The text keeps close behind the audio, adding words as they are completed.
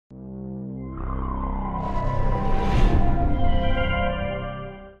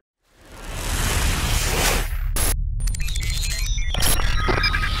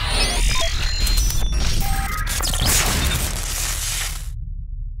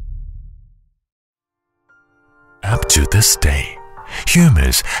up to this day,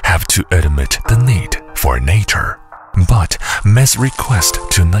 humans have to admit the need for nature. But man's request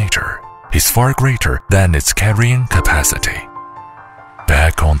to nature is far greater than its carrying capacity.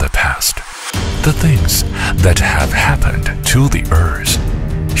 Back on the past, the things that have happened to the Earth,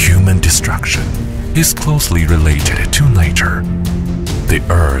 human destruction is closely related to nature. The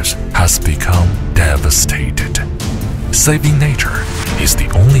Earth has become devastated. Saving nature is the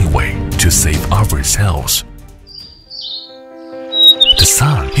only way to save ourselves. The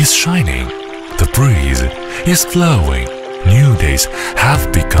sun is shining, the breeze is flowing, new days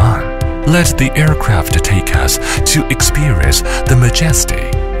have begun. Let the aircraft take us to experience the majesty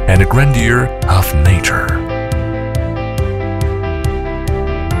and grandeur of nature.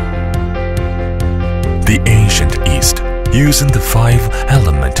 The ancient East, using the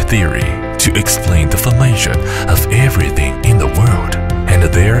five-element theory to explain the formation of everything in the world and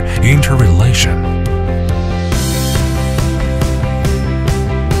their interrelation.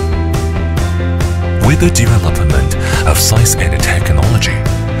 With the development of science and technology,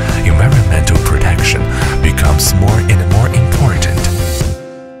 environmental protection becomes more and more important.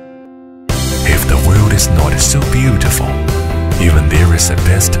 If the world is not so beautiful, even there is a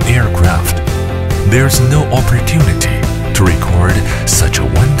best aircraft, there's no opportunity to record such a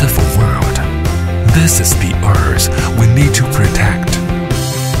wonderful world. This is the Earth we need to protect.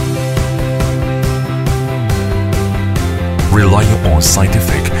 Relying on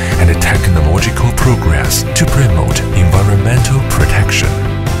scientific and technological progress to promote environmental protection,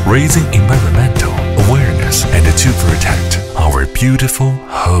 raising environmental awareness and to protect our beautiful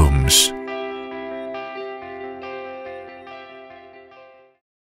homes.